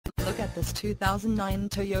at this 2009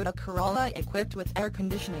 Toyota Corolla equipped with air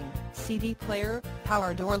conditioning, CD player,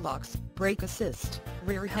 power door locks, brake assist,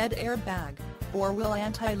 rear head airbag, 4-wheel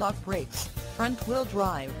anti-lock brakes, front-wheel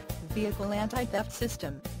drive, vehicle anti-theft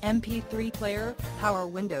system, MP3 player, power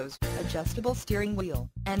windows, adjustable steering wheel,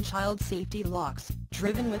 and child safety locks.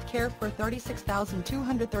 Driven with care for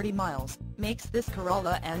 36,230 miles, makes this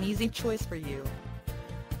Corolla an easy choice for you.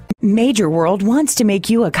 Major World wants to make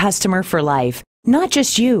you a customer for life. Not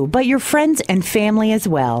just you, but your friends and family as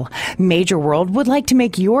well. Major World would like to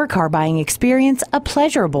make your car buying experience a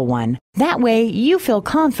pleasurable one. That way, you feel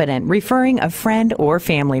confident referring a friend or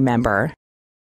family member.